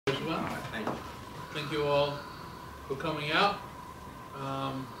Thank you all for coming out.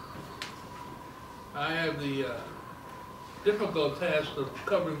 I have the difficult task of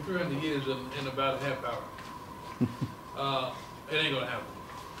covering 300 years in about a half hour. It ain't gonna happen.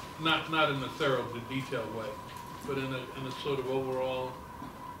 Not in a thorough, detailed way, but in a sort of overall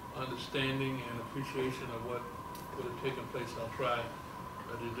understanding and appreciation of what would have taken place. I'll try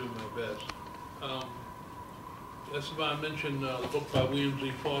to do my best. Esteban mentioned the book by William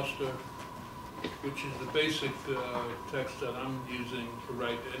Z. Foster, which is the basic text that I'm using to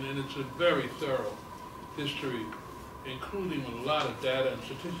write, and it's a very thorough history, including a lot of data and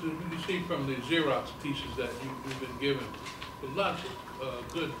statistics. You can see from the Xerox pieces that you've been given, lots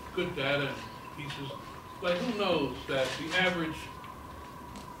of good data and pieces. Like, who knows that the average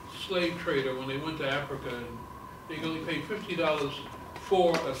slave trader, when they went to Africa, they only paid $50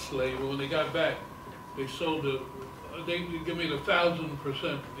 for a slave, and when they got back, they sold it. They made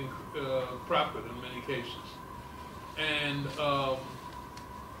 1,000% profit in many cases, and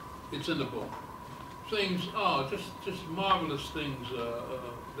it's in the book. Things, just marvelous things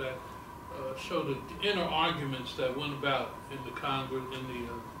that show the inner arguments that went about in the Congress, in the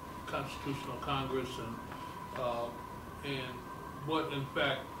Constitutional Congress, and what in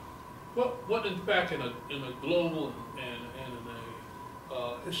fact in a global and in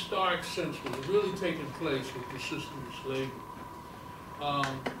a historic sense was really taking place with the system of slavery.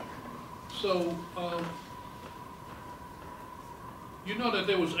 You know that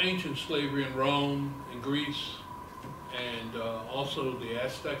there was ancient slavery in Rome and Greece, and also the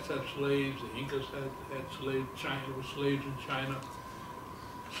Aztecs had slaves, the Incas had slaves, China was slaves in China.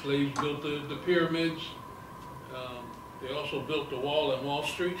 Slaves built the pyramids. They also built the wall on Wall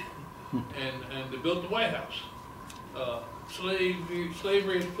Street, and they built the White House. Slavery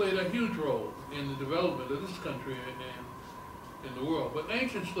has played a huge role in the development of this country and in the world. But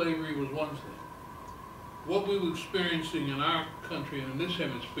ancient slavery was one thing. What we were experiencing in our country and in this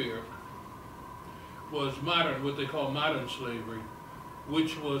hemisphere was modern, what they call modern slavery,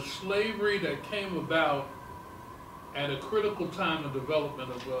 which was slavery that came about at a critical time of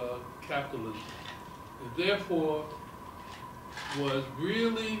development of capitalism. And therefore was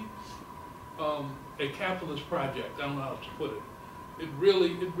really a capitalist project. I don't know how to put it. It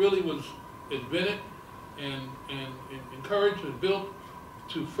really was invented and encouraged and built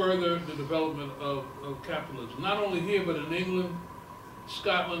to further the development of capitalism. Not only here, but in England,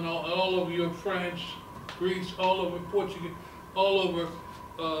 Scotland, all over Europe, France, Greece, all over Portugal, all over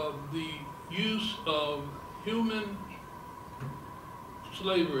the use of human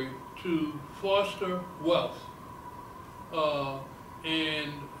slavery to foster wealth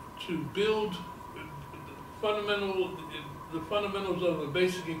and to build the fundamentals of the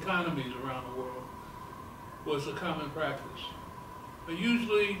basic economies around the world was a common practice. But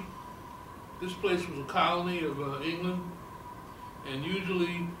usually, this place was a colony of England, and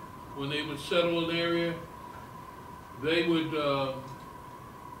usually, when they would settle an area, they would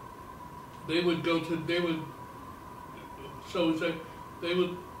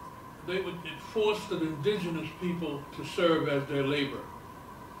force the indigenous people to serve as their labor.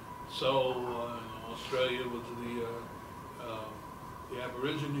 So Australia was the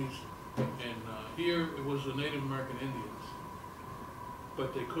Aborigines, and here it was the Native American Indians.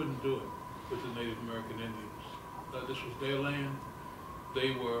 But they couldn't do it with the Native American Indians. This was their land.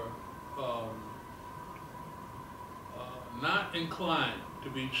 They were not inclined to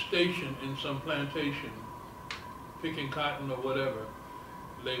be stationed in some plantation, picking cotton or whatever.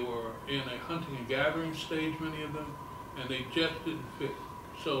 They were in a hunting and gathering stage, many of them, and they just didn't fit.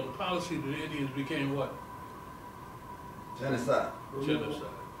 So the policy of the Indians became what? Genocide.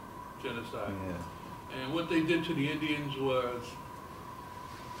 Genocide. Yeah. And what they did to the Indians was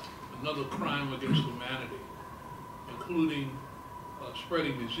another crime against humanity, including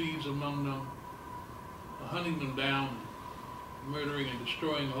spreading disease among them, hunting them down, murdering and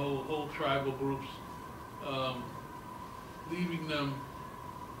destroying whole tribal groups, leaving them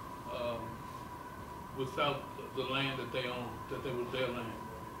without the land that they owned, that was their land.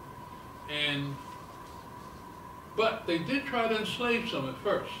 But they did try to enslave some at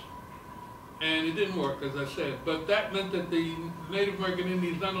first, and it didn't work, as I said. But that meant that the Native American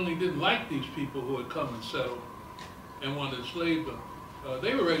Indians not only didn't like these people who had come and settled and wanted to enslave them,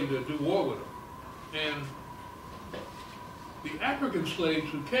 they were ready to do war with them. And the African slaves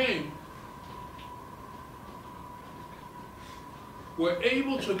who came were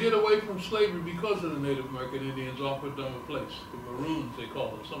able to get away from slavery because of the Native American Indians offered them a place. The Maroons, they call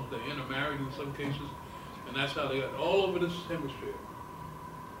them. Some they intermarried in some cases, and that's how they got all over this hemisphere.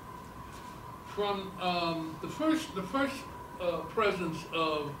 From the first presence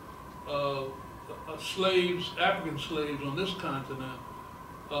of slaves, African slaves on this continent,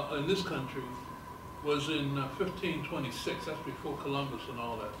 in this country, was in 1526. That's before Columbus and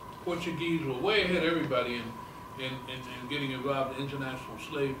all that. Portuguese were way ahead of everybody in getting involved in international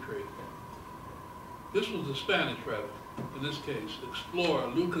slave trade. This was the Spanish, rather, in this case, explorer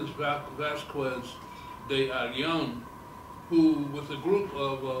Lucas Vasquez de Ayllón, who, with a group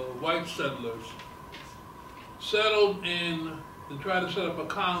of white settlers, settled in and tried to set up a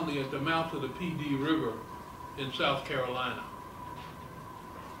colony at the mouth of the PD River in South Carolina.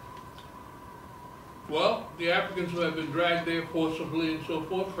 Well, the Africans who had been dragged there forcibly and so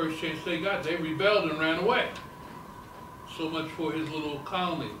forth, first chance they got, they rebelled and ran away. So much for his little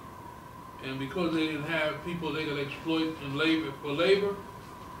colony. And because they didn't have people they could exploit and labor,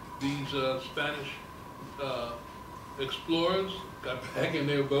 these Spanish explorers got back in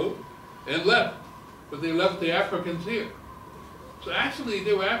their boat and left. But they left the Africans here. So actually,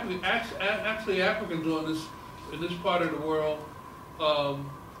 there were actually Africans in this part of the world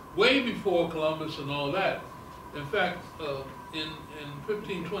way before Columbus and all that. In fact, in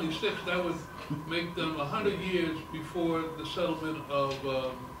 1526, that would make them 100 years before the settlement of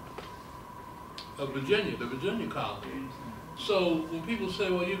Virginia, the Virginia colony. So when people say,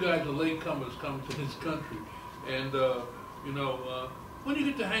 "Well, you guys are latecomers coming to this country," and when you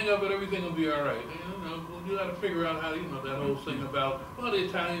get the hang of it, everything will be all right. Well, you got to figure out how, that whole thing about, well, the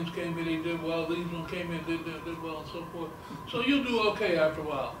Italians came here, they did well, these ones came here, did well, and so forth. So you'll do okay after a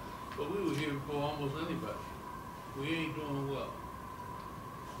while. But we were here before almost anybody. We ain't doing well.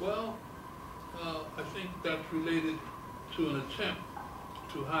 Well, I think that's related to an attempt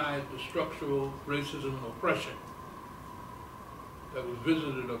to hide the structural racism and oppression that was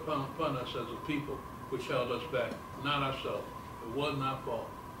visited upon us as a people, which held us back, not ourselves. It wasn't our fault,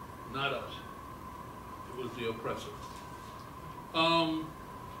 not us. It was the oppressor.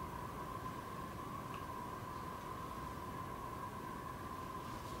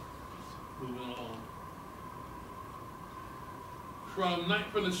 Moving on. From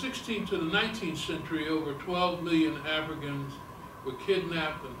the 16th to the 19th century, over 12 million Africans were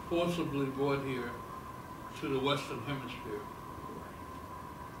kidnapped and forcibly brought here to the Western Hemisphere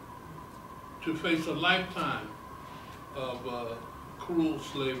to face a lifetime of cruel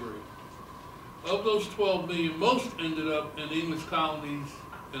slavery. Of those 12 million, most ended up in English colonies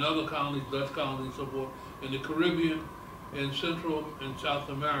and other colonies, Dutch colonies, so forth, in the Caribbean and Central and South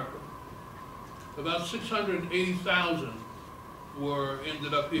America. About 680,000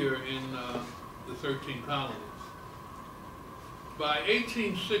 ended up here in the 13 colonies. By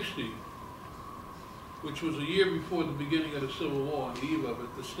 1860, which was a year before the beginning of the Civil War, on the eve of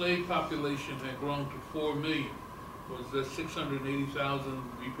it, the slave population had grown to 4 million. Was that 680,000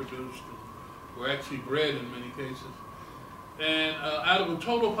 reproduced and were actually bred in many cases. And out of a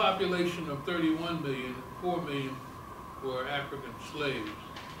total population of 31 million, 4 million were African slaves.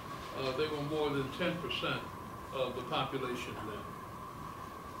 They were more than 10% of the population then.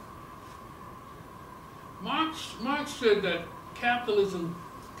 Marx said that capitalism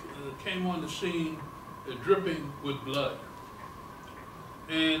came on the scene dripping with blood.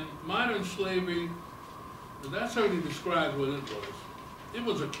 And modern slavery, that certainly describes what it was. It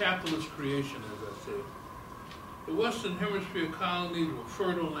was a capitalist creation, as I said. The Western Hemisphere colonies were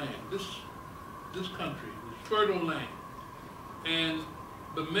fertile land. This country was fertile land. And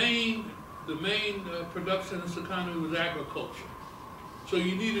the main production in this economy was agriculture. So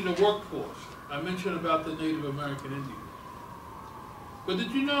you needed a workforce. I mentioned about the Native American Indians. But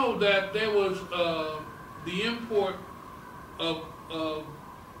did you know that there was the import of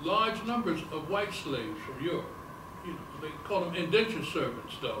large numbers of white slaves from Europe? They called them indentured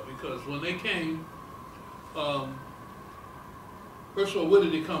servants, though, because when they came, first of all, where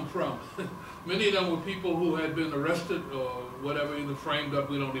did they come from? Many of them were people who had been arrested or whatever, either framed up,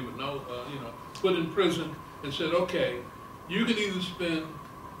 we don't even know, put in prison and said, okay, you can either spend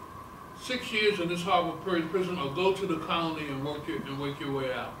 6 years in this harbor prison or go to the colony and work your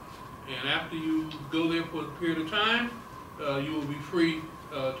way out. And after you go there for a period of time, you will be free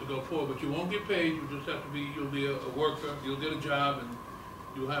to go forward, but you won't get paid. You just have to be, you'll be a worker, you'll get a job, and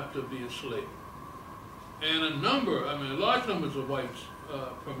you'll have to be a slave. And large numbers of whites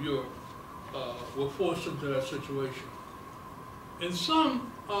from Europe were forced into that situation. And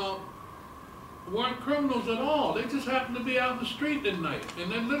some weren't criminals at all. They just happened to be out in the street at night.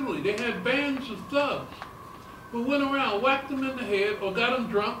 And then literally, they had bands of thugs who went around, whacked them in the head, or got them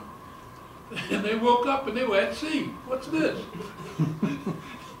drunk, and they woke up and they were at sea. What's this?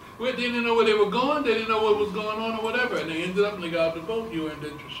 They didn't know where they were going, they didn't know what was going on or whatever, and they ended up and they got off the boat. You were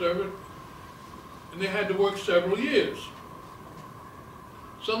indentured servant, and they had to work several years.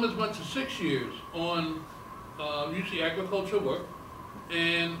 some as much as 6 years on usually agricultural work.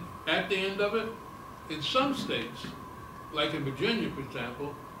 And at the end of it, in some states, like in Virginia, for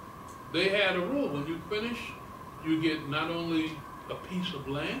example, they had a rule. When you finish, you get not only a piece of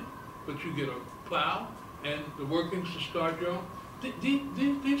land, but you get a plow and the workings to start your own.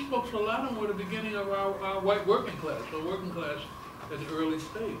 These folks, a lot of them were the beginning of our white working class, or working class at the early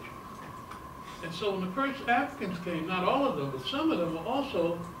stage. And so when the first Africans came, not all of them, but some of them were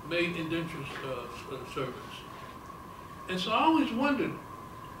also made indentured servants. And so I always wondered,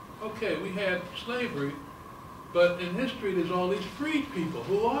 okay, we had slavery, but in history there's all these freed people.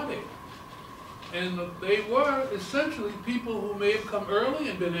 Who are they? And they were essentially people who may have come early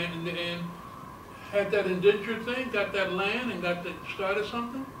and been and had that indentured thing, got that land and started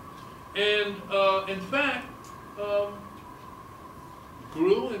something. And in fact,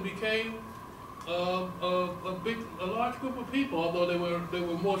 grew and became a large group of people, although they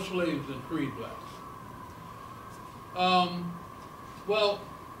were more slaves than freed blacks. Well,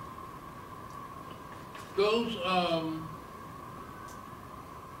 those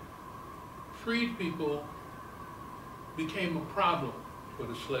freed people became a problem for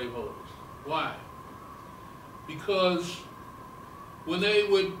the slaveholders. Why? Because when they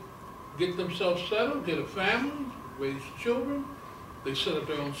would get themselves settled, get a family, raise children, they set up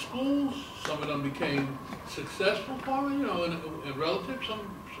their own schools. Some of them became successful for it, and relatives.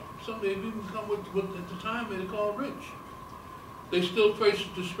 Some they even become what at the time they called rich. They still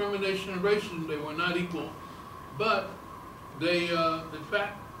faced discrimination and racism. They were not equal, but they, in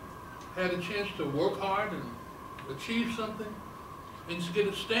fact, had a chance to work hard and achieve something and to get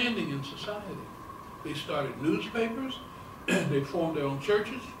a standing in society. They started newspapers. They formed their own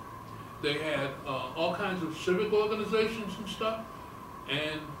churches. They had all kinds of civic organizations and stuff.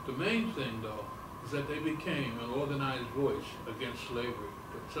 And the main thing, though, is that they became an organized voice against slavery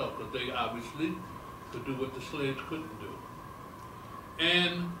itself, but they obviously could do what the slaves couldn't do.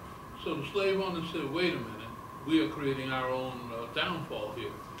 And so the slave owners said, wait a minute, we are creating our own downfall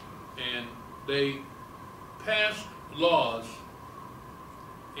here. And they passed laws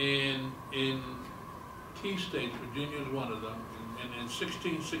in key states. Virginia is one of them. And in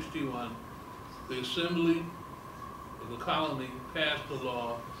 1661, the Assembly of the colony passed a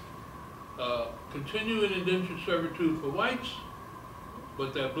law continuing indentured servitude for whites,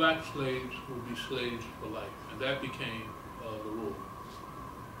 but that black slaves would be slaves for life. And that became the rule,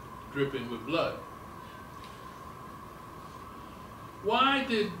 dripping with blood. Why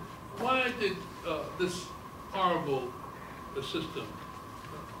did this horrible system,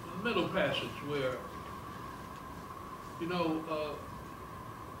 the middle passage where,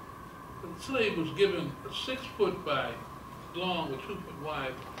 the slave was given a 6 foot by long or 2 foot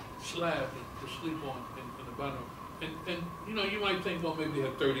wide slab to sleep on in the bottom. And you might think, well, maybe they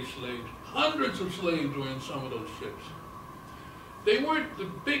had 30 slaves. Hundreds of slaves were in some of those ships. They weren't the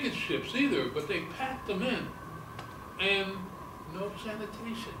biggest ships either, but they packed them in. And no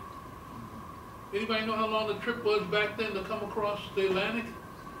sanitation. Anybody know how long the trip was back then to come across the Atlantic?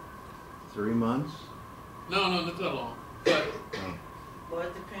 3 months? No, not that long. But well,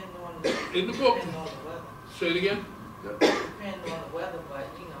 it depends on in the book. Depends on the weather. Say it again. It depends on the weather, but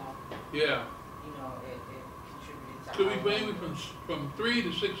Yeah. It contributed to. Could be maybe from 3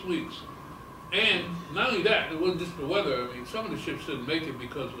 to 6 weeks. And not only that, it wasn't just the weather. I mean, some of the ships didn't make it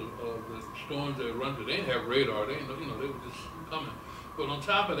because of the storms they run through. They didn't have radar. They they were just coming. But on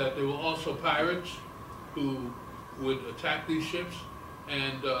top of that, there were also pirates who would attack these ships,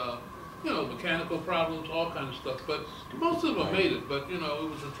 and mechanical problems, all kinds of stuff. But most of them made it. But it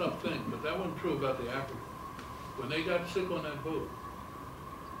was a tough thing. But that wasn't true about the Africans. When they got sick on that boat,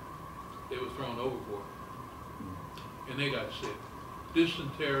 they were thrown overboard, and they got sick.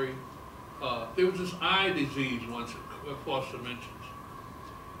 Dysentery. There was this eye disease once that Foster mentions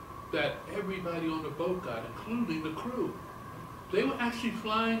that everybody on the boat got, including the crew. They were actually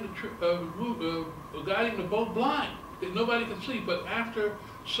flying guiding the boat blind, that nobody could see. But after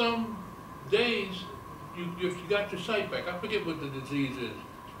some days, you got your sight back. I forget what the disease is.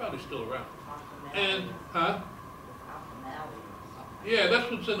 It's probably still around. And yeah, that's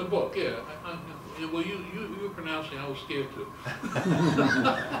what's in the book. Yeah. Well, you were pronouncing. I was scared too.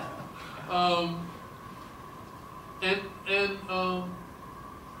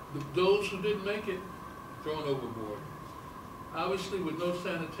 Those who didn't make it, thrown overboard. Obviously, with no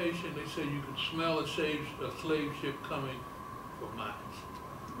sanitation, they said you could smell a slave ship coming for miles.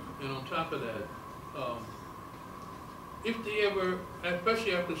 And on top of that, if they ever,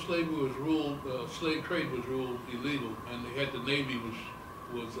 especially after slavery was ruled, slave trade was ruled illegal, and they had the Navy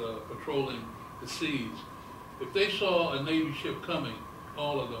was patrolling the seas. If they saw a Navy ship coming,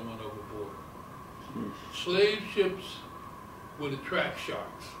 All of them went overboard. Slave ships would attract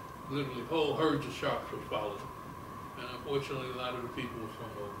sharks. Literally, whole herds of sharks would follow them. And unfortunately, a lot of the people were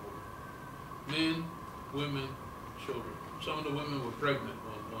thrown overboard. Men, women, children. Some of the women were pregnant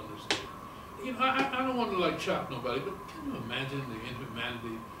on this thing. You know, I don't want to like chop nobody, but can you imagine the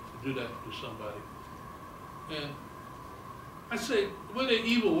inhumanity to do that to somebody? And I say, were they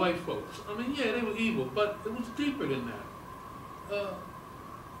evil white folks? I mean, yeah, they were evil, but it was deeper than that.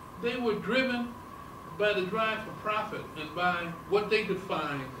 They were driven by the drive for profit and by what they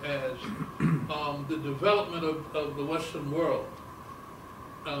defined as the development of the Western world.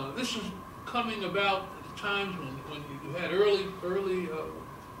 This is coming about at times when you had early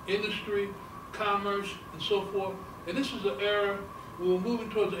industry, commerce, and so forth. And this is an era, we're moving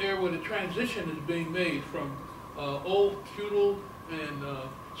towards an era where the transition is being made from old feudal and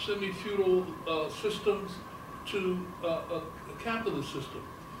semi-feudal systems to a capitalist system.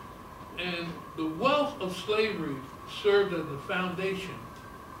 And the wealth of slavery served as the foundation,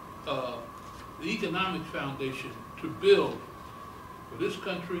 the economic foundation to build for this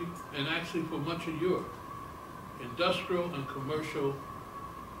country and actually for much of Europe. Industrial and commercial,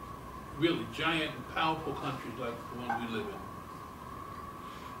 really giant and powerful countries like the one we live in.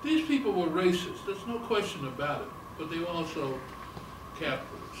 These people were racist, there's no question about it, but they were also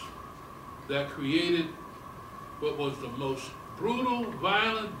capitalists that created what was the most brutal,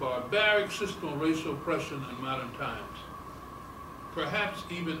 violent, barbaric system of racial oppression in modern times. Perhaps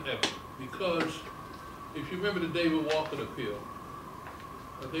even ever, because if you remember the David Walker appeal,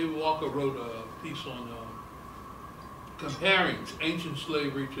 David Walker wrote a piece on comparing ancient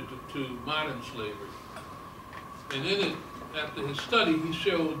slavery to modern slavery. And in it, after his study, he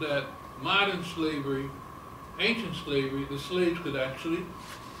showed that modern slavery, ancient slavery, the slaves could actually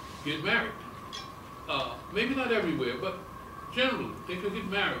get married. Maybe not everywhere, but generally, they could get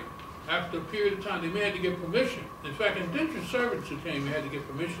married. After a period of time, they may have to get permission. In fact, indentured servants who came had to get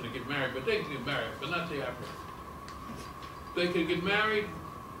permission to get married, but they could get married, but not the Africans. They could get married,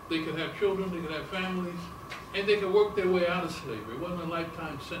 they could have children, they could have families, and they could work their way out of slavery. It wasn't a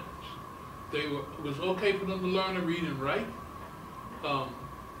lifetime sentence. It was okay for them to learn to read and write.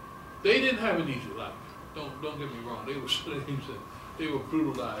 They didn't have an easy life. Don't get me wrong. They were slaves and they were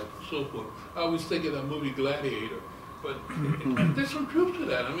brutalized and so forth. I always think of that movie Gladiator, but there's some truth to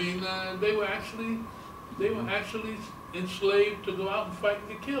that. I mean, they were actually enslaved to go out and fight and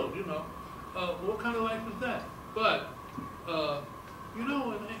get killed. You know, what kind of life is that? But you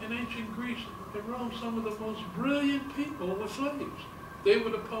know, in ancient Greece and Rome, some of the most brilliant people were slaves. They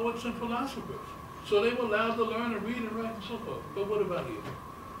were the poets and philosophers. So they were allowed to learn and read and write and so forth. But what about here?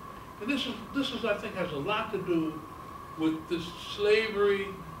 And this is I think has a lot to do with this slavery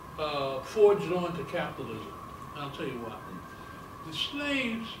forged on to capitalism. I'll tell you why. The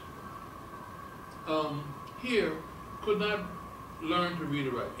slaves here could not learn to read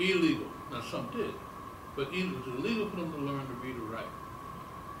or write. Illegal. Now some did, but it was illegal for them to learn to read or write.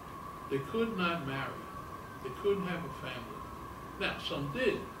 They could not marry. They couldn't have a family. Now some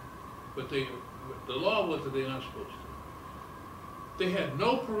did, but the law was that they're not supposed to. They had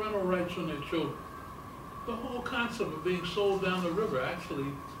no parental rights on their children. The whole concept of being sold down the river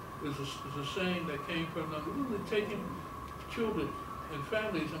actually is a saying that came from them literally taking children and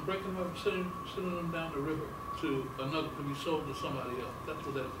families and breaking them up and sending them down the river to be sold to somebody else. That's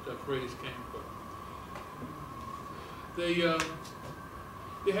where that phrase came from.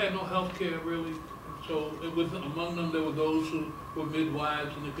 They had no health care really, so it was among them there were those who were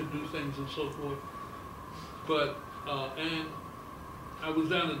midwives and they could do things and so forth. But and I was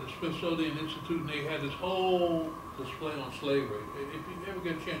down at the Smithsonian Institute and they had this whole display on slavery. If you ever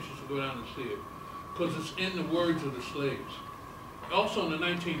get a chance, you should go down and see it, because it's in the words of the slaves. Also in the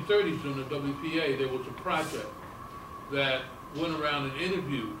 1930s during the WPA, there was a project that went around and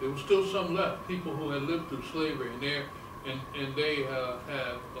interviewed. There was still some left, people who had lived through slavery, and they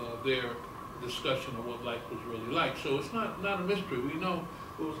have their discussion of what life was really like. So it's not a mystery. We know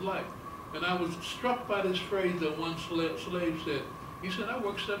what it was like. And I was struck by this phrase that one slave said. He said, I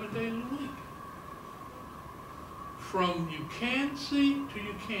work 7 days a week. From you can see to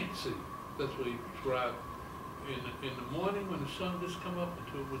you can't see. That's what he described. In the morning when the sun just come up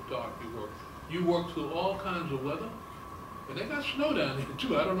until it was dark, you work. You work through all kinds of weather. And they got snow down there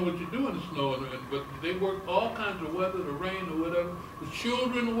too. I don't know what you do in the snow, but they work all kinds of weather, the rain or whatever. The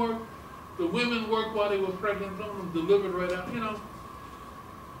children work. The women work while they were pregnant. Some of them delivered right out. You know,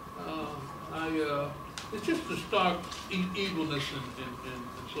 it's just the stark evilness and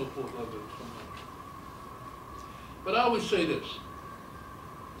so forth of it. So much. But I always say this: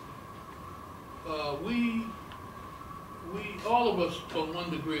 we, all of us, to one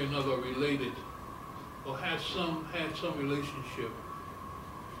degree or another, are related, or had some relationship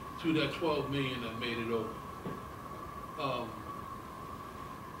to that 12 million that made it over.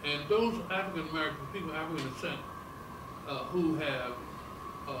 And those African American people, African descent, who have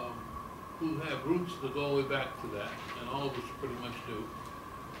roots that go all the way back to that, and all of us pretty much do.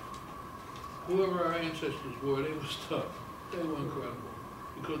 Whoever our ancestors were, they was tough. They were incredible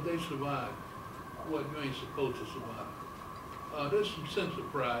because they survived what you ain't supposed to survive. There's some sense of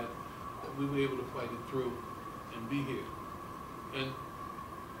pride that we were able to fight it through and be here. And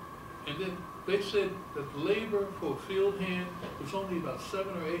then they said that labor for a field hand was only about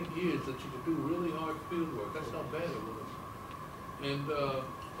 7 or 8 years that you could do really hard field work. That's how bad it was. And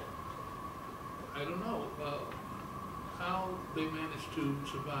I don't know how they managed to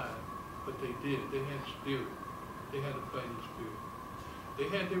survive, but they did. They had spirit. They had a fighting spirit. They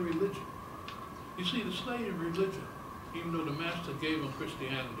had their religion. You see, the slave religion, even though the master gave them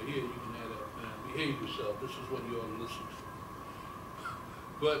Christianity, here you can have that, behave yourself, this is what you ought to listen to.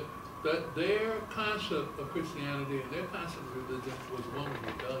 But that their concept of Christianity and their concept of religion was one of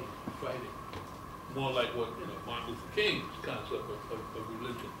rebellion, fighting. More like what, Martin Luther King's concept of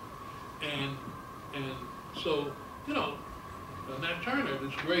religion. And so, Nat Turner,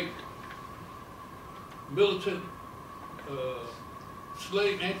 this great militant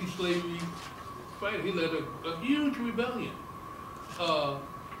anti-slavery fighter, he led a huge rebellion. But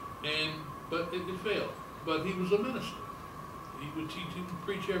it failed. But he was a minister. He would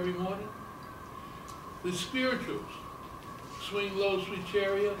preach every morning. The spirituals, swing low, sweet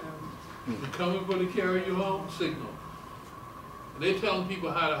chariot, we're coming for to carry you home, signal. And they're telling people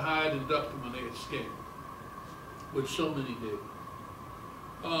how to hide and duck them when they escape, which so many did.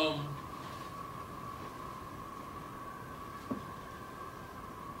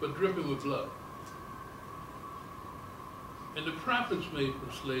 But dripping with blood. And the profits made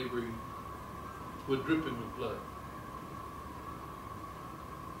from slavery were dripping with blood.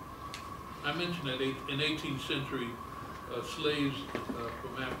 I mentioned that in 18th century, slaves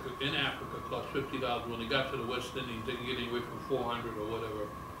from Africa, cost $50. When they got to the West Indies, they could get anywhere from 400 or whatever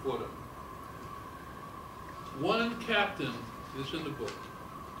for them. One captain, this in the book,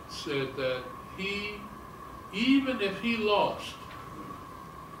 said that even if he lost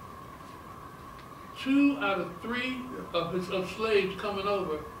 2 out of 3 of slaves coming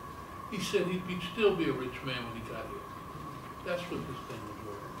over, he said he'd still be a rich man when he got here. That's what this thing was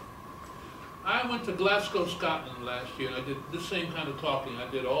worth. I went to Glasgow, Scotland last year, and I did this same kind of talking. I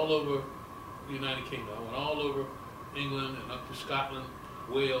did all over the United Kingdom. I went all over England and up to Scotland,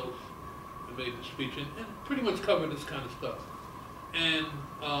 Wales, and made the speech, and pretty much covered this kind of stuff. And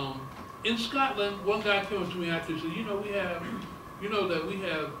in Scotland, one guy came up to me after and said, we have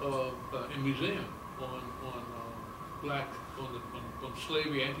a museum on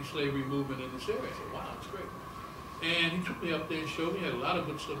slavery, anti-slavery movement in this area. I said, wow, that's great. And he took me up there and showed me, he had a lot of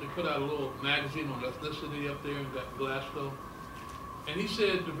good stuff. They put out a little magazine on ethnicity up there in Glasgow. And he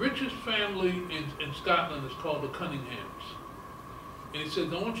said the richest family in Scotland is called the Cunninghams. And he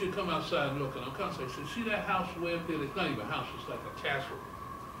said, I want you to come outside and look. And I'm outside. He said, see that house way up there? It's not even a house, it's like a castle.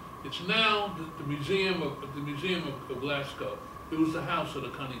 It's now the museum of Glasgow. It was the house of the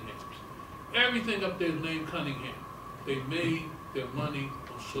Cunninghams. Everything up there is named Cunningham. They made their money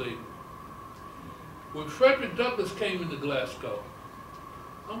on slavery. When Frederick Douglass came into Glasgow,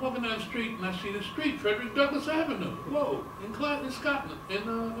 I'm walking down the street and I see the street, Frederick Douglass Avenue. Whoa, in Scotland, in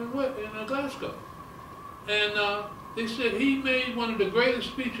Glasgow. And they said he made one of the greatest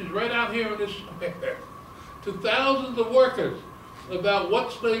speeches right out here on this square to thousands of workers about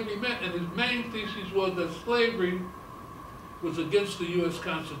what slavery meant. And his main thesis was that slavery was against the U.S.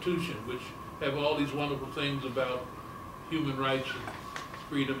 Constitution, which have all these wonderful things about human rights and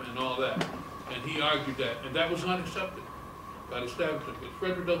freedom and all that. And he argued that, and that was not accepted by the establishment. But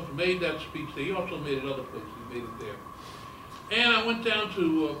Frederick Douglass made that speech there. He also made it other places. He made it there. And I went down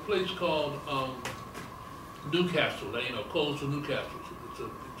to a place called Newcastle. Coals to Newcastle. It's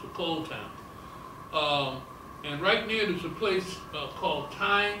a coal town. And right near there's a place called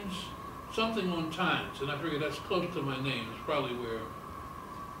Tynes, something on Tynes. And I figured that's close to my name. It's probably where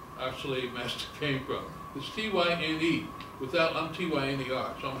our slave master came from. It's T-Y-N-E. I'm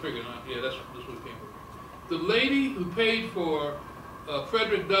T-Y-N-E-R, so I'm figuring out, yeah, that's where it came from. The lady who paid for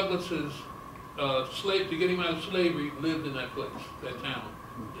Frederick Douglass's slave, to get him out of slavery, lived in that place, that town.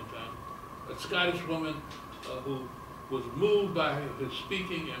 A Scottish woman who was moved by his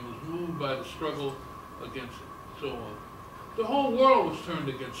speaking and was moved by the struggle against it, so on. The whole world was turned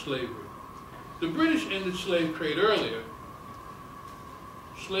against slavery. The British ended slave trade earlier.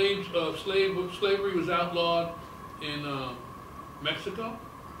 Slavery was outlawed in Mexico.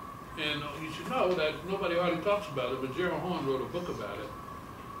 And you should know that nobody hardly talks about it, but Gerald Horne wrote a book about it,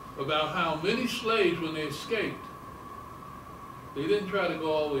 about how many slaves, when they escaped, they didn't try to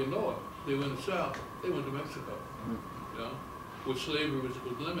go all the way north. They went south. They went to Mexico, you know, where slavery was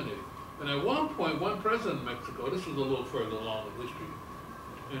eliminated. And at one point, one president of Mexico, this was a little further along in history,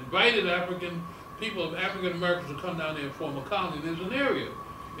 invited people of African Americans to come down there and form a colony. There's an area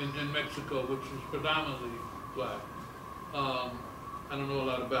in Mexico which is predominantly black. I don't know a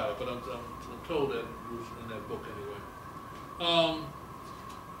lot about it, but I'm told that it was in that book anyway.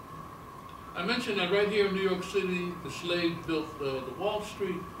 I mentioned that right here in New York City, the slaves built the Wall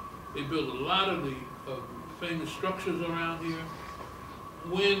Street. They built a lot of the famous structures around here.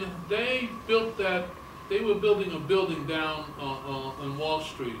 When they built that, they were building a building down on Wall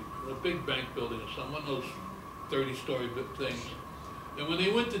Street, a big bank building or something, one of those 30-story things. And when they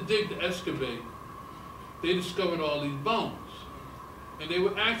went to dig to excavate, they discovered all these bones. And they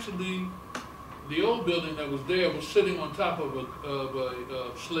were actually, the old building that was there was sitting on top of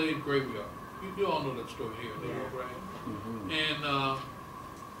a slave graveyard. You all know that story here in New York, right? Mm-hmm. And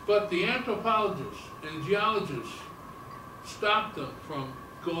but the anthropologists and geologists stopped them from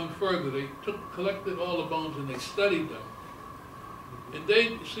going further. They collected all the bones and they studied them. And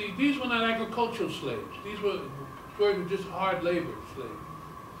these were not agricultural slaves. These were just hard labor slaves.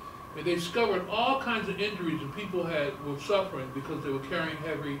 And they discovered all kinds of injuries that people were suffering because they were carrying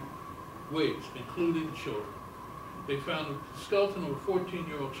heavy weights, including children. They found a skeleton of a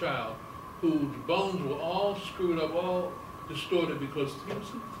 14-year-old child whose bones were all screwed up, all distorted because he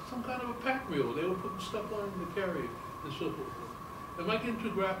was some kind of a pack mule. They were putting stuff on him to carry it and so forth. Am I getting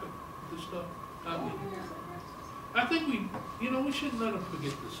too graphic, this stuff? I think we shouldn't let them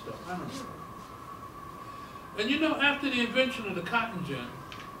forget this stuff. I don't know. And after the invention of the cotton gin,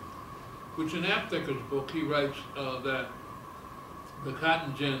 which in Apthecker's book, he writes that the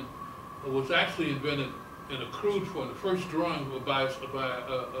cotton gin was actually invented in a crude form. The first drawing by a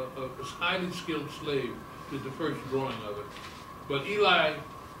highly skilled slave did the first drawing of it. But Eli,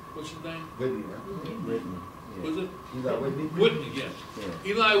 what's his name? Whitney, right? Whitney. Yeah. Was it? Eli Whitney? Whitney, yes.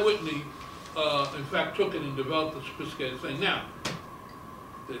 Yeah. Eli Whitney, in fact, took it and developed a sophisticated thing. Now,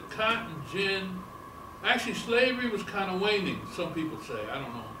 the cotton gin, actually slavery was kind of waning, some people say. I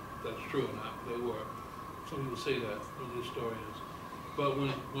don't know if that's true or not. They were. Some people say that, the historians. But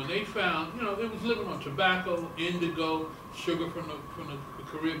when they found, it was living on tobacco, indigo, sugar from the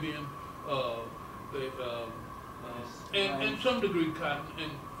Caribbean, and some degree cotton,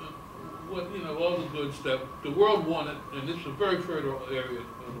 and all the good stuff. The world wanted, and this is a very fertile area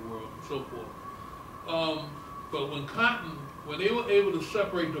of the world, and so forth. But when they were able to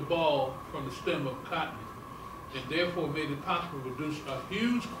separate the ball from the stem of cotton, and therefore made it possible to produce a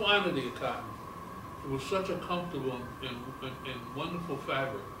huge quantity of cotton, it was such a comfortable and wonderful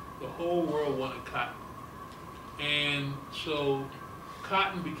fabric. The whole world wanted cotton. And so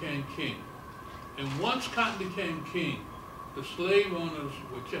cotton became king. And once cotton became king, the slave owners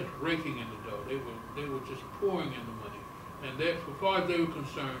were just raking in the dough. They were just pouring in the money. And as far as they were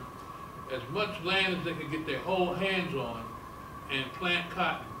concerned, as much land as they could get their whole hands on and plant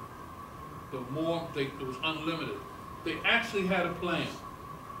cotton, the more it was unlimited. They actually had a plan,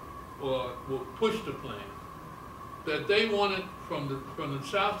 or pushed a plan, that they wanted from the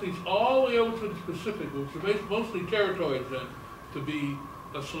southeast all the way over to the Pacific, which were mostly territories then, to be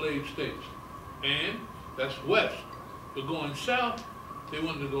a slave state. And that's west. But going south, they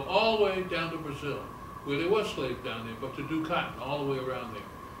wanted to go all the way down to Brazil, where there was slaves down there, but to do cotton all the way around there.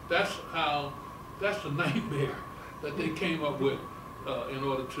 That's the nightmare that they came up with in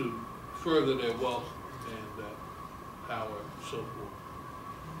order to further their wealth and power and so forth.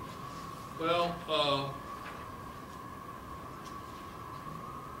 Well,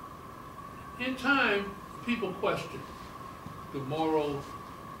 in time, people questioned the moral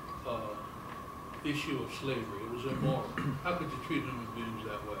issue of slavery. It was immoral. How could you treat human beings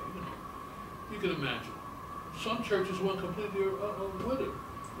that way? You can imagine. Some churches went completely with it.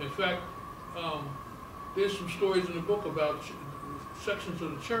 In fact, there's some stories in the book about sections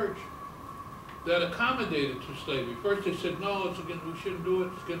of the church that accommodated to slavery. First they said, no, we shouldn't do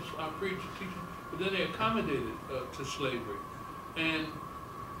it, it's against our preaching, teaching, but then they accommodated to slavery. And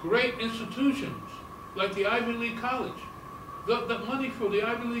great institutions, like the Ivy League College, the money for the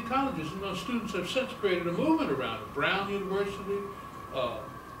Ivy League colleges, students have since created a movement around it. Brown University,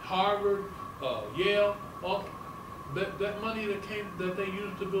 Harvard, Yale, all that money that they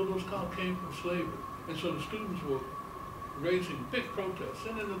used to build those colleges came from slavery. And so the students were raising big protests,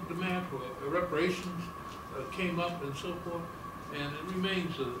 and then the demand for reparations came up and so forth, and it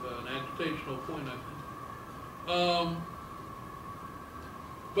remains an agitational point, I think.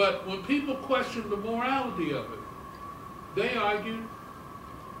 But when people questioned the morality of it, they argued,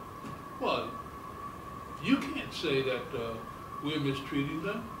 well, you can't say that we're mistreating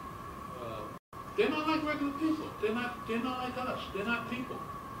them. They're not like regular people. They're not like us. They're not people.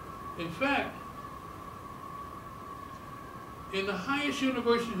 In fact, in the highest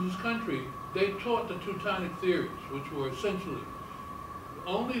universities in this country, they taught the Teutonic theories, which were essentially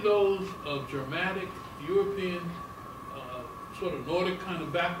only those of Germanic, European, sort of Nordic kind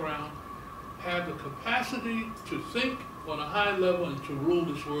of background have the capacity to think on a high level and to rule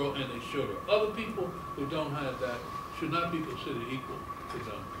this world, and they should have. Other people who don't have that should not be considered equal to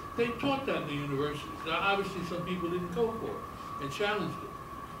them. They taught that in the universities. Now, obviously, some people didn't go for it and challenged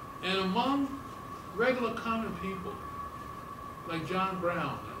it. And among regular common people, like John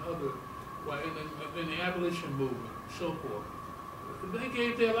Brown and other, in the abolition movement, and so forth, they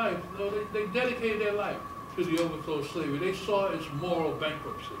gave their life, they dedicated their life to the overthrow of slavery. They saw its moral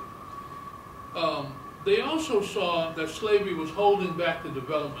bankruptcy. They also saw that slavery was holding back the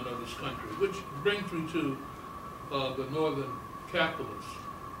development of this country, which brings me to the northern capitalists,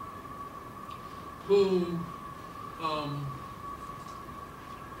 who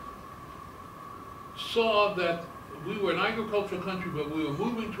saw that we were an agricultural country, but we were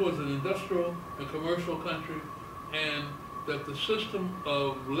moving towards an industrial and commercial country, and that the system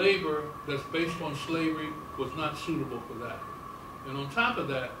of labor that's based on slavery was not suitable for that. And on top of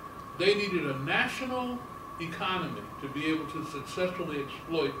that, they needed a national economy to be able to successfully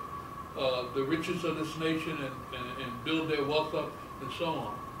exploit the riches of this nation and build their wealth up and so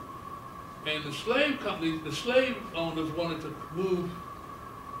on. And the slave companies, the slave owners wanted to move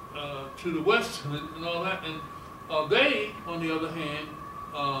to the West and all that, and they, on the other hand,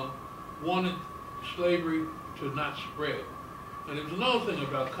 wanted slavery to not spread. And there's another thing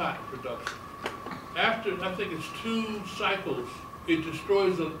about cotton production. After, I think it's 2 cycles, it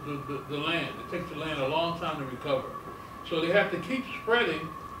destroys the land. It takes the land a long time to recover. So they have to keep spreading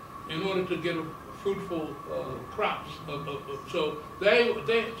in order to get a fruitful crops. So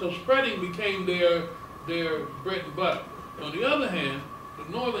so spreading became their bread and butter. On the other hand,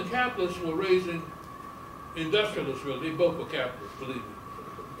 the northern capitalists were raising industrialists, really. They both were capitalists, believe me.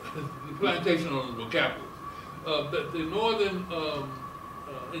 The plantation owners were capitalists. The northern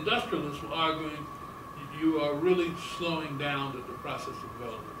industrialists were arguing, you are really slowing down the process of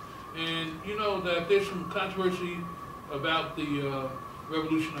development. And you know that there's some controversy about the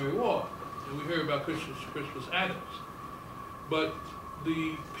Revolutionary War, and we hear about Christmas Adams. But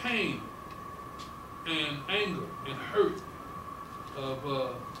the pain and anger and hurt of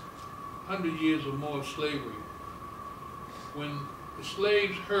 100 years or more of slavery, when the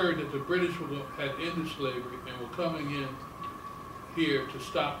slaves heard that the British had ended slavery and were coming in here to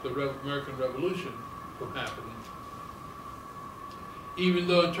stop the American Revolution from happening, even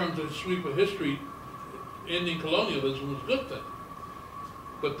though in terms of the sweep of history, ending colonialism was a good thing.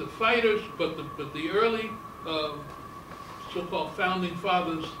 But the fighters, but the early so-called founding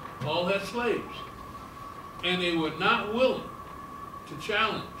fathers all had slaves, and they were not willing to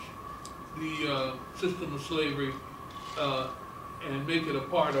challenge the system of slavery and make it a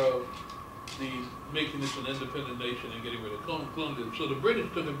part of making this an independent nation and getting rid of colonialism. So the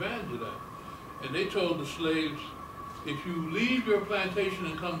British took advantage of that. And they told the slaves, if you leave your plantation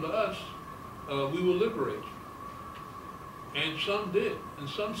and come to us, we will liberate you. And some did. In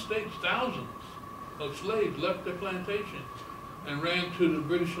some states, thousands of slaves left their plantation and ran to the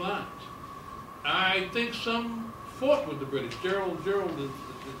British lines. I think some fought with the British. Gerald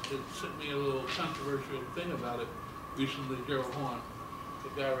had sent me a little controversial thing about it recently, Gerald Horn,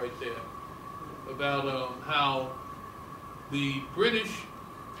 the guy right there, about how the British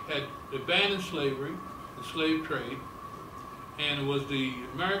had abandoned slavery, the slave trade, and it was the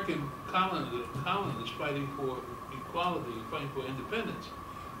American colonists fighting for equality, fighting for independence,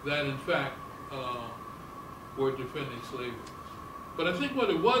 that in fact were defending slavery. But I think what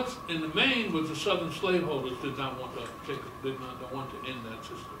it was in the main was the Southern slaveholders did not want to end that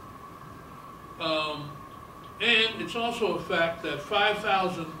system. And it's also a fact that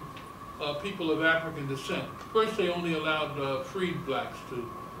 5,000 people of African descent. First, they only allowed freed blacks to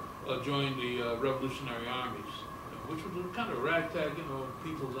join the revolutionary armies, which was a kind of ragtag,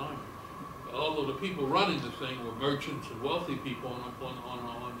 people's army. Although the people running the thing were merchants and wealthy people on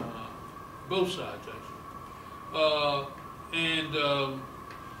both sides, actually. And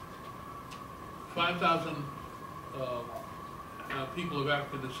 5,000 people of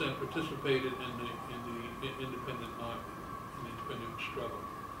African descent participated in the independent army, in the independent struggle.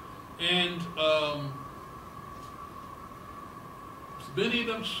 And many of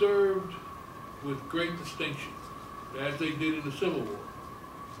them served with great distinction, as they did in the Civil War.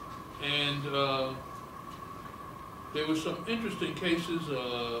 And there were some interesting cases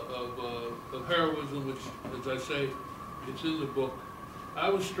of heroism, which, as I say, it's in the book. I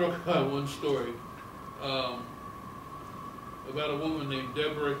was struck by one story about a woman named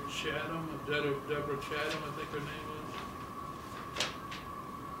Deborah Chatham, I think her name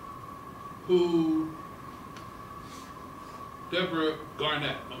was, Deborah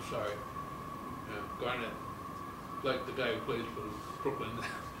Garnett, I'm sorry. Yeah, Garnett, like the guy who plays for Brooklyn.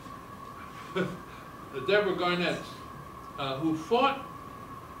 Deborah Garnett, who fought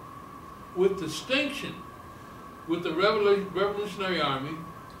with distinction with the Revolutionary Army,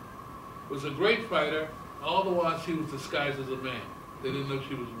 was a great fighter, all the while she was disguised as a man. They didn't know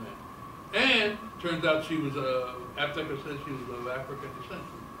she was a man. And turns out she was, Aptheker said she was of African descent,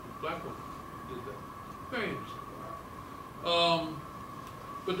 black woman. Did that. Very interesting.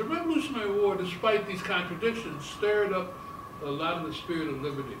 But the Revolutionary War, despite these contradictions, stirred up a lot of the spirit of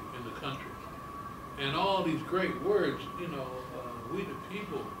liberty in the country. And all these great words, you know, we the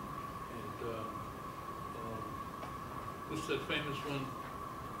people, and what's that famous one?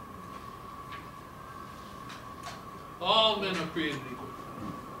 All men are created equal.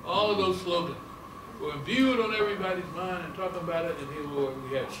 All of those slogans were imbued on everybody's mind and talking about it, and here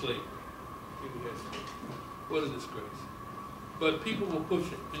we had slavery. Here we had slavery. What a disgrace. But people were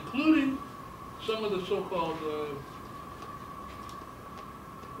pushing, including some of the so-called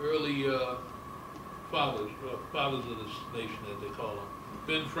early fathers of this nation, as they call them.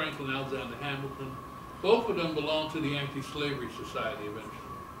 Ben Franklin, Alexander Hamilton. Both of them belonged to the Anti-Slavery Society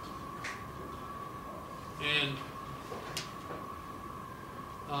eventually. And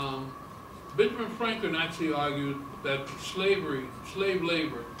Benjamin Franklin actually argued that slave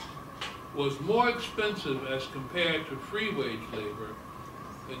labor was more expensive as compared to free wage labor,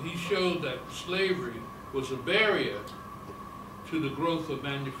 and he showed that slavery was a barrier to the growth of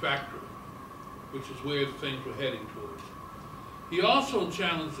manufacturing, which is where things were heading towards. He also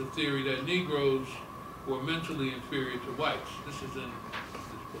challenged the theory that Negroes were mentally inferior to whites. This is in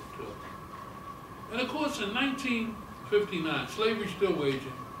this book too. And of course, in 1959, slavery still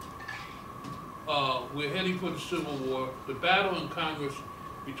waging. We're heading for the Civil War. The battle in Congress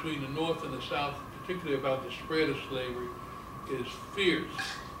between the North and the South, particularly about the spread of slavery, is fierce.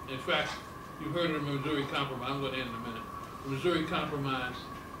 In fact, you heard of the Missouri Compromise. I'm going to end in a minute. The Missouri Compromise,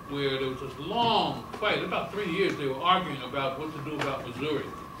 where there was this long fight, about 3 years, they were arguing about what to do about Missouri.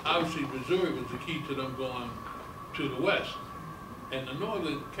 Obviously, Missouri was the key to them going to the West. And the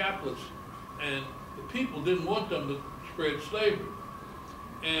Northern capitalists and the people didn't want them to spread slavery.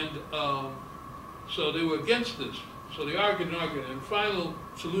 And so they were against this. So they argued, and the final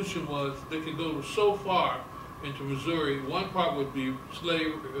solution was they could go so far into Missouri. One part would be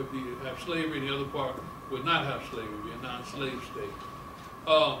have slavery, and the other part would not have slavery, be a non-slave state.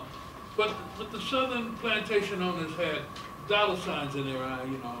 But the southern plantation owners had dollar signs in their eye,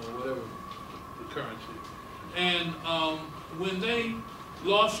 you know, or whatever the currency. And when they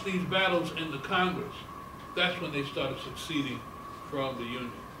lost these battles in the Congress, that's when they started succeeding from the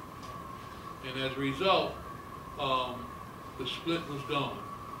Union. And as a result, the split was gone.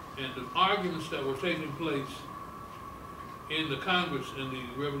 And the arguments that were taking place in the Congress, in the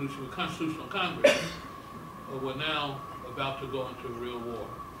Revolutionary Constitutional Congress, were now about to go into a real war.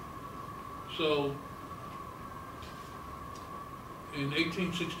 So, in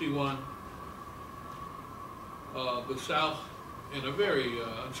 1861, the South, in a very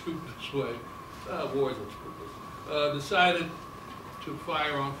unscrupulous way, wars unscrupulous, decided to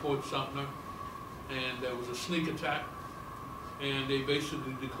fire on Fort Sumter, and there was a sneak attack, and they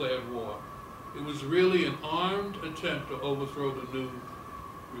basically declared war. It was really an armed attempt to overthrow the new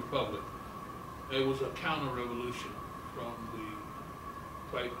republic. It was a counter-revolution from the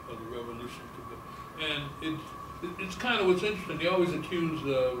fight of the revolution. And it's kind of what's interesting. They always accuse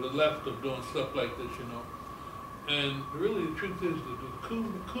the left of doing stuff like this, you know. And really the truth is that the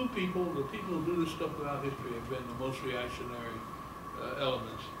coup people, the people who do this stuff throughout history, have been the most reactionary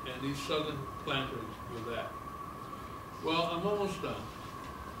elements. And these southern planters were that. Well, I'm almost done.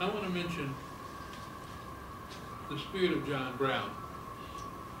 I want to mention the spirit of John Brown.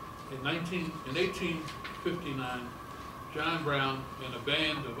 In 1859, John Brown and a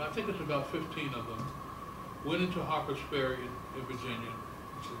band of, I think it's about 15 of them, went into Harper's Ferry in Virginia,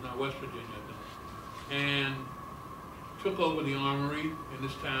 which is now West Virginia, I think, and took over the armory in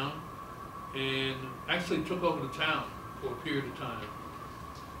this town, and actually took over the town for a period of time.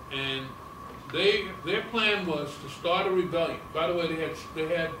 And their plan was to start a rebellion. By the way, they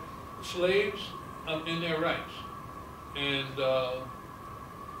had slaves in their rights, and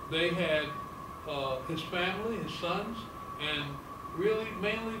they had his family, his sons, and really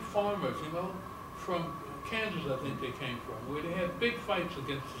mainly farmers, you know, from Kansas, I think they came from, where they had big fights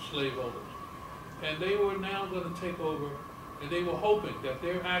against the slaveholders. And they were now going to take over, and they were hoping that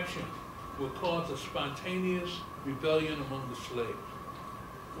their action would cause a spontaneous rebellion among the slaves,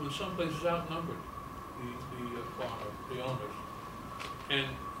 who in some places outnumbered the farmers, the owners. And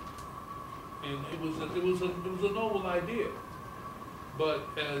it was a noble idea. But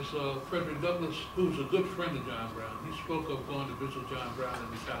as Frederick Douglass, who was a good friend of John Brown, he spoke of going to visit John Brown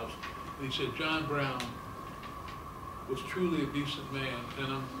in his house, and he said John Brown was truly a decent man,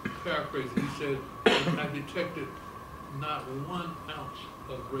 and I'm paraphrasing, he said, I detected not 1 ounce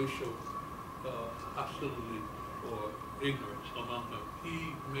of racial hostility or ignorance among them.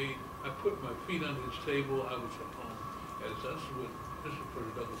 I put my feet under his table, I was at home, as that's what Mr.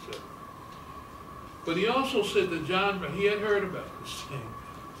 Frederick Douglass said. But he also said that he had heard about this thing,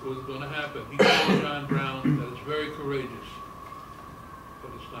 what was going to happen. He told John Brown that it's very courageous,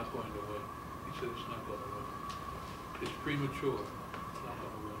 but it's not going to win. He said it's not going to win. It's premature. It's not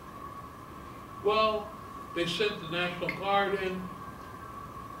going to win. Well, they sent the National Guard in.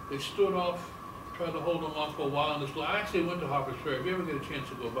 They stood off, tried to hold them off for a while. And I actually went to Harper's Ferry. If you ever get a chance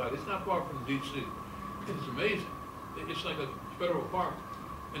to go by, it's not far from D.C. It's amazing. It's like a federal park.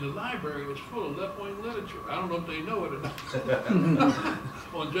 And the library is full of left-wing literature. I don't know if they know it or not.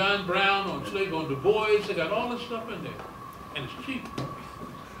 On John Brown, on slave, on Du Bois, they got all this stuff in there. And it's cheap.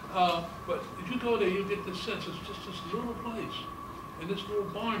 But if you go there, you get this sense it's just this little place. And this little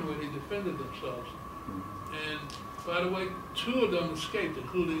barn where they defended themselves. And by the way, 2 of them escaped,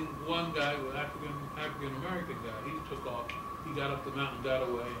 including one guy, an African-American guy. He took off. He got up the mountain, got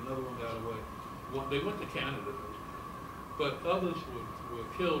away. Another one got away. They went to Canada. But others were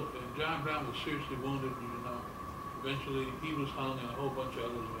killed, and John Brown was seriously wounded, you know. Eventually, he was hung, and a whole bunch of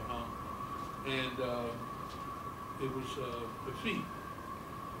others were hung. And it was a defeat.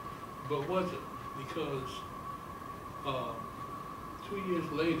 But was it? Because 2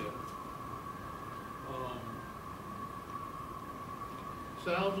 years later,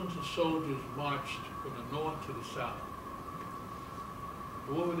 thousands of soldiers marched from the north to the south.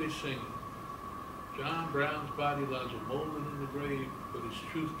 What were they singing? John Brown's body lies a moldering in the grave, but his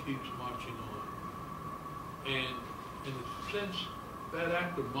truth keeps marching on. And in a sense, that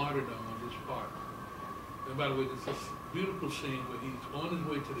act of martyrdom on his part. And by the way, there's this beautiful scene where he's on his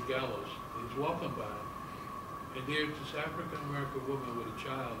way to the gallows, and he's walking by, and there's this African-American woman with a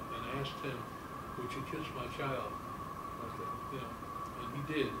child, and asked him, would you kiss my child? Like that, you know, and he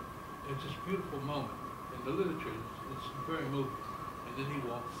did. And it's this beautiful moment. In the literature, it's very moving. And then he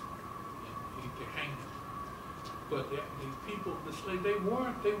walks. They hang him. But the people, the slaves, they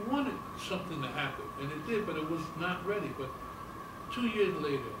wanted something to happen, and it did, but it was not ready. But 2 years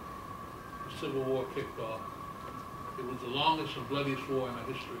later, the Civil War kicked off. It was the longest and bloodiest war in our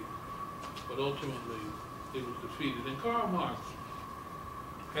history, but ultimately it was defeated. And Karl Marx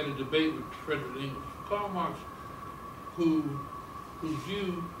had a debate with Frederick Engels. Karl Marx, whose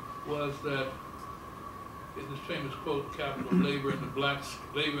view was that, in this famous quote, capital, labor in the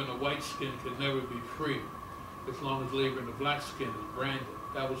white skin can never be free as long as labor in the black skin is branded.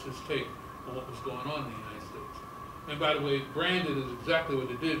 That was his take on what was going on in the United States. And by the way, branded is exactly what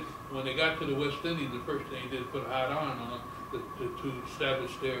they did. When they got to the West Indies, the first thing they did was put a hot iron on them to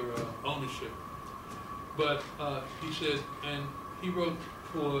establish their ownership. But he said, and he wrote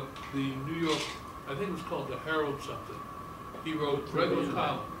for the New York, I think it was called the Herald something. He wrote regular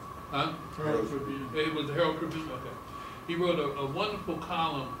column. Huh? Herald Tribune. It was the Herald Tribune, okay. He wrote a wonderful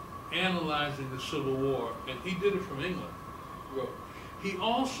column analyzing the Civil War, and he did it from England. He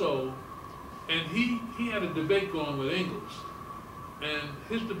also, and he had a debate going with Engels, and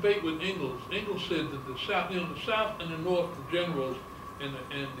his debate with Engels said that the South, the South and the North, the generals and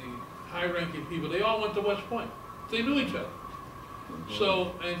the high-ranking people, they all went to West Point. They knew each other.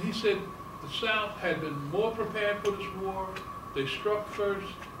 So, and he said the South had been more prepared for this war. They struck first.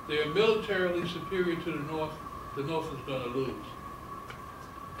 They are militarily superior to the North. The North is going to lose.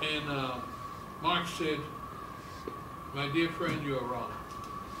 And Marx said, my dear friend, you are wrong.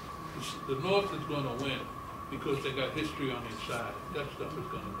 The North is going to win because they got history on their side. That stuff is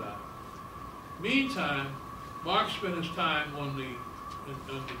going to die. Meantime, Marx spent his time on the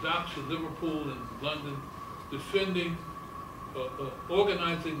docks of Liverpool and London defending,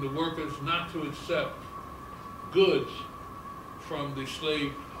 organizing the workers not to accept goods from the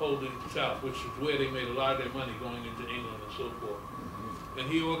slave-holding South, which is where they made a lot of their money going into England and so forth. Mm-hmm. And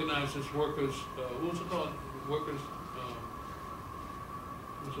he organized his workers, what was it called? Workers,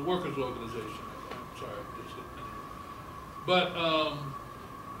 it was a workers' organization. I'm sorry. But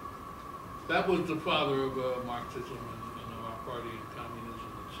That was the father of Marxism and of our party and communism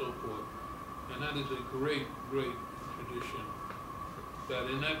and so forth. And that is a great, great tradition. That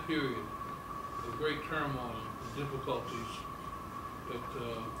in that period of great turmoil and difficulties, that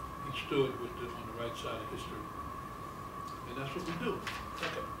he stood on the right side of history. And that's what we do.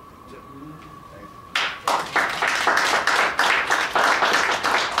 Okay.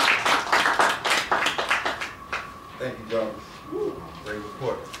 Thank you, Jarvis. Great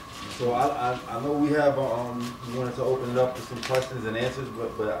report. So I know we have we wanted to open it up to some questions and answers,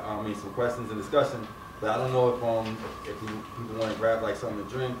 but I mean some questions and discussion. But I don't know if people want to grab like something to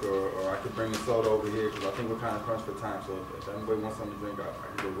drink, or I could bring the soda over here because I think we're kind of crunched for time. So if anybody wants something to drink,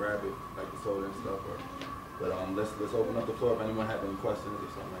 I can go grab it, like the soda and stuff. But let's open up the floor if anyone have any questions or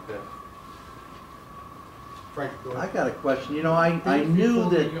something like that. Frank, go ahead. I got a question. You know, I knew Before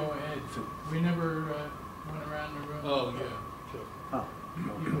we that. go ahead, we never went around the room. Oh, yeah. Sure. Oh,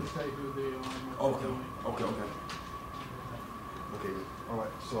 You would say who they are and what they're doing. Okay. All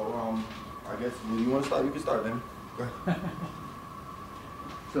right. So I guess when you want to start, you can start then. Go ahead.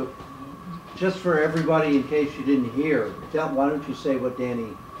 so just for everybody, in case you didn't hear, why don't you say what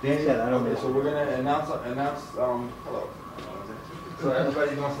Danny said? I don't know. Okay, so we're gonna announce hello. So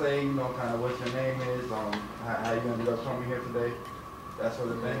everybody's gonna say, you know, kind of what your name is, how you ended up coming here today, that sort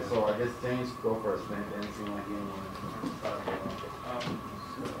of thing. So I guess James, go first. Then it seemed like you didn't want to start.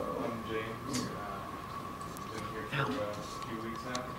 I'm James. Been here for a few weeks now.